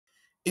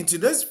In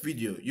today's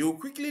video, you'll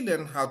quickly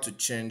learn how to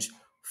change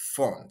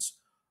fonts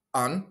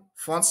and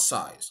font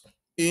size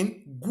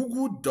in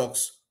Google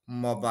Docs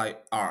mobile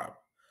app.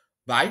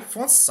 By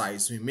font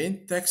size, we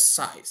mean text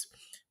size.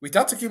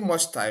 Without taking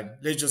much time,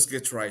 let's just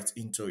get right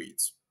into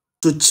it.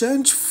 To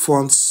change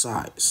font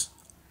size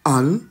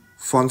and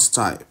font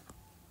type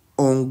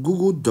on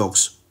Google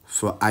Docs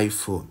for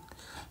iPhone,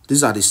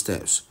 these are the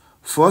steps.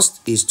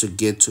 First is to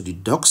get to the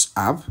Docs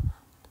app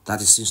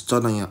that is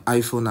installed on your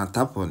iPhone and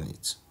tap on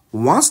it.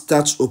 Once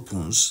that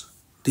opens,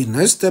 the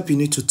next step you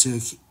need to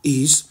take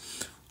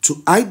is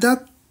to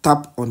either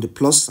tap on the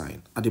plus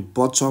sign at the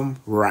bottom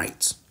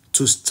right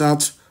to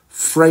start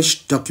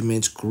fresh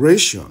document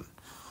creation,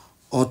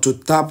 or to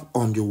tap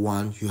on the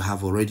one you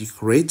have already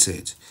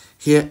created.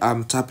 Here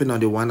I'm tapping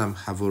on the one I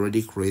have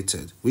already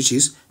created, which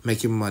is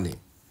making money.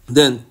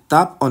 Then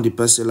tap on the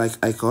pencil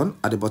like icon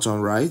at the bottom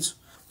right.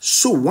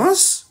 So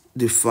once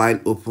the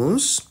file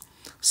opens,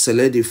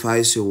 select the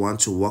files you want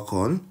to work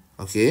on.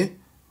 Okay,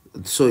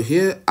 so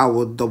here I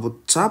will double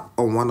tap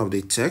on one of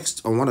the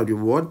text, on one of the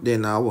word,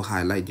 then I will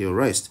highlight the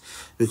rest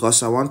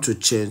because I want to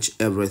change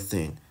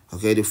everything.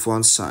 Okay, the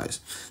font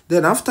size.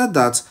 Then after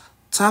that,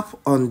 tap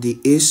on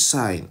the A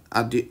sign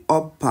at the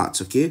up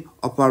part, okay,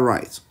 upper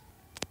right.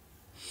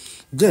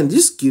 Then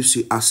this gives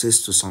you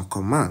access to some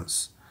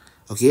commands.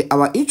 Okay,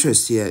 our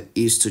interest here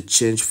is to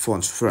change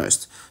font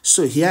first.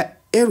 So here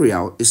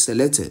Arial is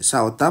selected, so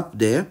I'll tap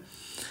there,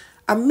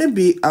 and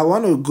maybe I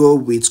want to go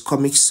with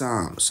Comic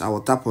Sans. I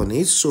will tap on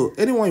it. So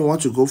anyone you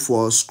want to go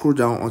for, scroll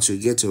down until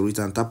you get to it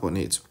and tap on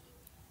it,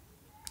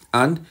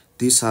 and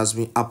this has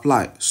been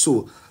applied.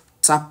 So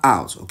tap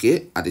out,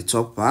 okay, at the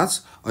top part,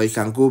 or you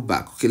can go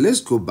back. Okay,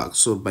 let's go back.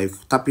 So by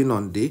tapping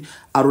on the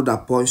arrow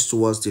that points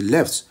towards the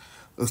left,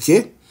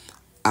 okay,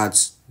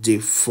 at the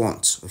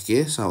font.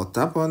 Okay, so I'll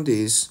tap on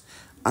this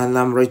and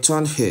I'm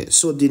returned here.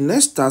 So the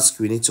next task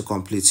we need to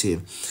complete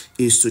here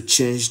is to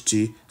change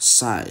the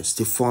size,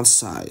 the font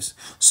size.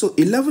 So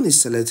 11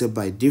 is selected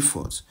by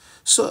default.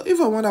 So if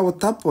I want, I will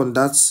tap on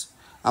that.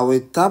 I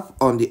will tap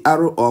on the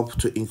arrow up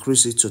to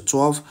increase it to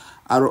 12,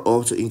 arrow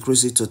up to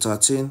increase it to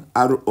 13,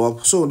 arrow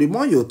up. So the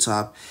more you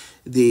tap,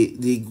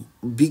 the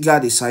bigger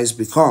the size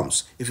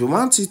becomes. If you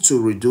want it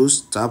to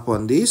reduce, tap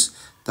on this,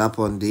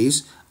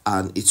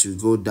 and it will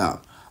go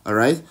down. All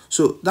right,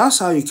 so that's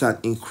how you can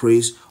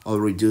increase or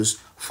reduce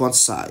font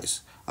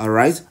size. All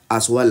right,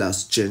 as well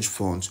as change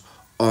font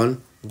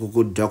on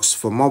Google Docs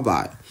for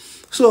mobile.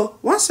 So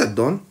once you're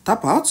done,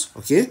 tap out,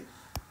 okay,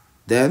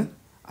 then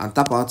and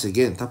tap out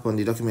again, tap on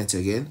the document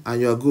again,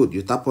 and you're good.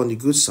 You tap on the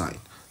good sign,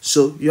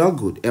 so you're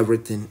good.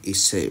 Everything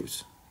is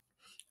saved.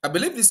 I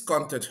believe this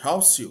content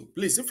helps you.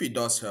 Please, if it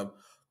does help,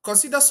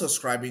 consider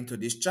subscribing to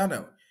this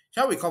channel.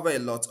 Here we cover a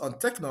lot on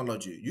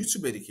technology,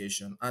 YouTube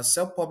education, and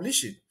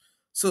self-publishing.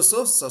 So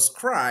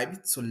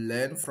subscribe to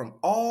learn from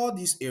all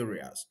these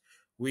areas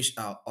which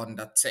are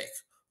under tech.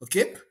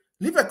 Okay?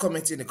 Leave a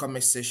comment in the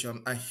comment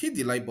section and hit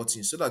the like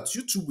button so that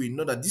YouTube will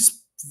know that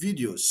this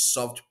video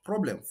solved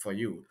problem for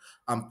you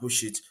and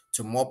push it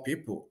to more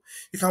people.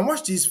 You can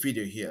watch this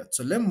video here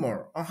to learn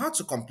more on how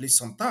to complete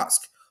some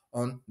task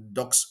on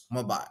Docs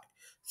Mobile.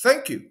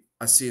 Thank you,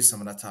 and see you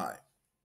some other time.